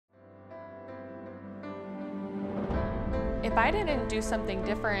If I didn't do something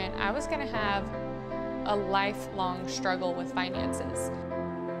different, I was gonna have a lifelong struggle with finances.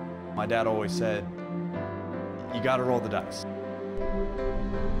 My dad always said, you gotta roll the dice.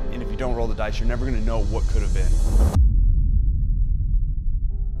 And if you don't roll the dice, you're never gonna know what could have been.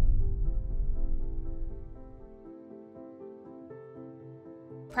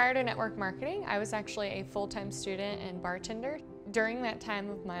 Prior to network marketing, I was actually a full-time student and bartender. During that time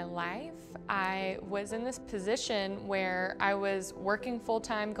of my life, I was in this position where I was working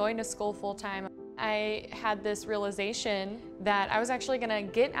full-time, going to school full-time. I had this realization that I was actually gonna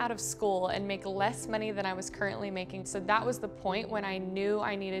get out of school and make less money than I was currently making. So that was the point when I knew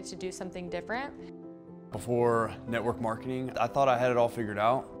I needed to do something different. Before network marketing, I thought I had it all figured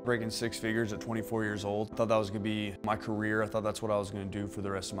out. Breaking 6 figures at 24 years old. I thought that was gonna be my career. I thought that's what I was gonna do for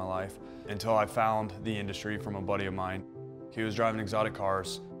the rest of my life. Until I found the industry from a buddy of mine. He was driving exotic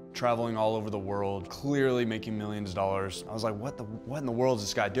cars, traveling all over the world, clearly making millions of dollars. I was like, what in the world is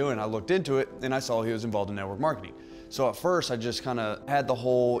this guy doing? I looked into it and I saw he was involved in network marketing. So at first I just kind of had the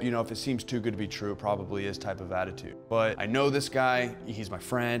whole, you know, if it seems too good to be true, it probably is type of attitude. But I know this guy, he's my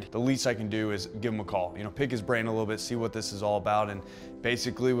friend. The least I can do is give him a call, you know, pick his brain a little bit, see what this is all about. And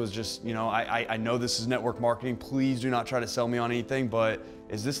basically was just, you know, I know this is network marketing. Please do not try to sell me on anything, but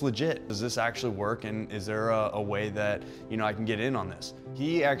is this legit? Does this actually work? And is there a way that, you know, I can get in on this?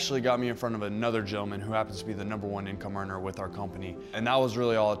 He actually got me in front of another gentleman who happens to be the #1 income earner with our company. And that was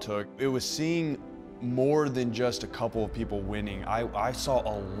really all it took. It was seeing more than just a couple of people winning. I saw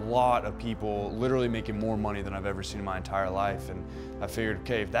a lot of people literally making more money than I've ever seen in my entire life. And I figured,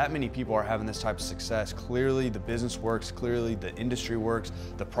 okay, if that many people are having this type of success, clearly the business works, clearly the industry works,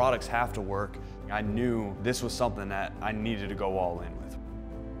 the products have to work. I knew this was something that I needed to go all in with.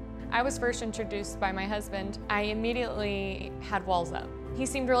 I was first introduced by my husband. I immediately had walls up. He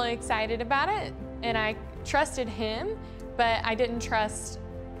seemed really excited about it, and I trusted him, but I didn't trust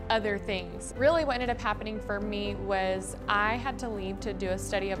other things. Really what ended up happening for me was I had to leave to do a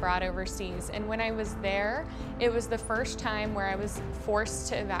study abroad overseas, and when I was there, it was the first time where I was forced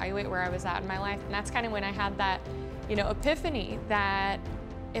to evaluate where I was at in my life, and that's kind of when I had that, you know, epiphany that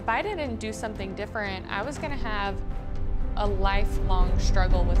if I didn't do something different, I was gonna have a lifelong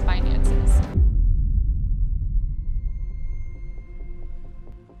struggle with finances.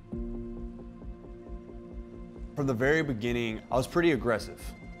 From the very beginning, I was pretty aggressive.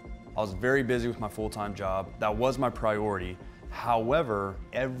 I was very busy with my full-time job. That was my priority. However,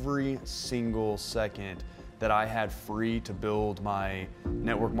 every single second that I had free to build my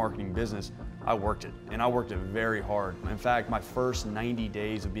network marketing business, I worked it, and I worked it very hard. In fact, my first 90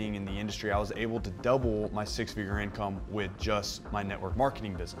 days of being in the industry, I was able to double my 6-figure income with just my network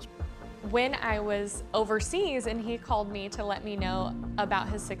marketing business. When I was overseas and he called me to let me know about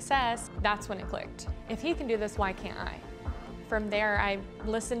his success, that's when it clicked. If he can do this, why can't I? From there, I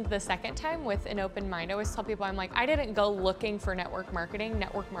listened the second time with an open mind. I always tell people, I'm like, I didn't go looking for network marketing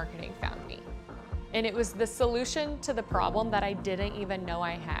found me. And it was the solution to the problem that I didn't even know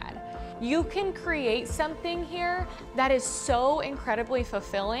I had. You can create something here that is so incredibly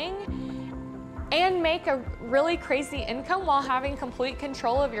fulfilling and make a really crazy income while having complete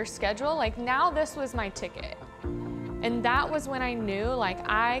control of your schedule. Like, now this was my ticket. And that was when I knew, like,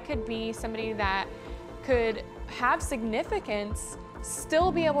 I could be somebody that could have significance,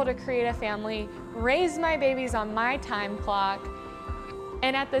 still be able to create a family, raise my babies on my time clock,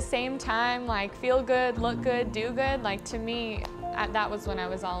 and at the same time, like, feel good, look good, do good. Like, to me, that was when I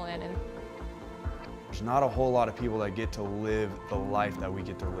was all in. And there's not a whole lot of people that get to live the life that we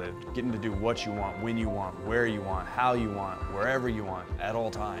get to live. Getting to do what you want, when you want, where you want, how you want, wherever you want, at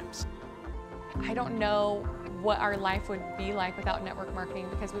all times. I don't know what our life would be like without network marketing,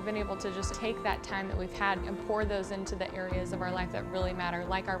 because we've been able to just take that time that we've had and pour those into the areas of our life that really matter,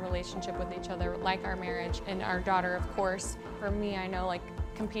 like our relationship with each other, like our marriage and our daughter, of course. For me, I know, like,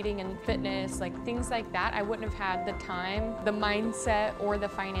 competing in fitness, like things like that, I wouldn't have had the time, the mindset, or the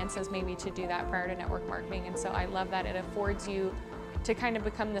finances maybe to do that prior to network marketing. And so I love that it affords you to kind of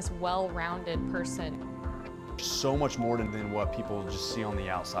become this well-rounded person. So much more than what people just see on the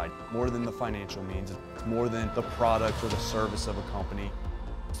outside. More than the financial means. It's more than the product or the service of a company.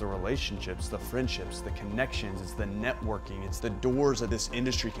 It's the relationships, the friendships, the connections, it's the networking, it's the doors that this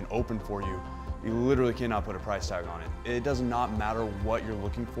industry can open for you. You literally cannot put a price tag on it. It does not matter what you're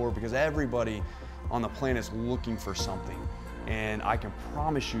looking for, because everybody on the planet is looking for something. And I can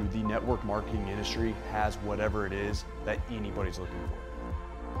promise you the network marketing industry has whatever it is that anybody's looking for.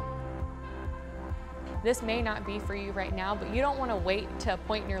 this may not be for you right now, but you don't want to wait to a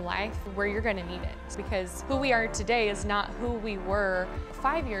point in your life where you're going to need it, because who we are today is not who we were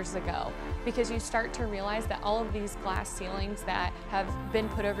 5 years ago, because you start to realize that all of these glass ceilings that have been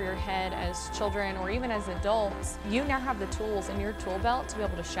put over your head as children or even as adults, you now have the tools in your tool belt to be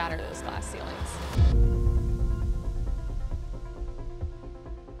able to shatter those glass ceilings.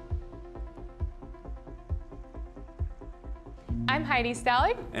 I'm Heidi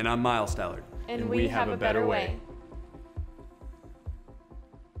Stallard. And I'm Miles Stallard. And we have a better way.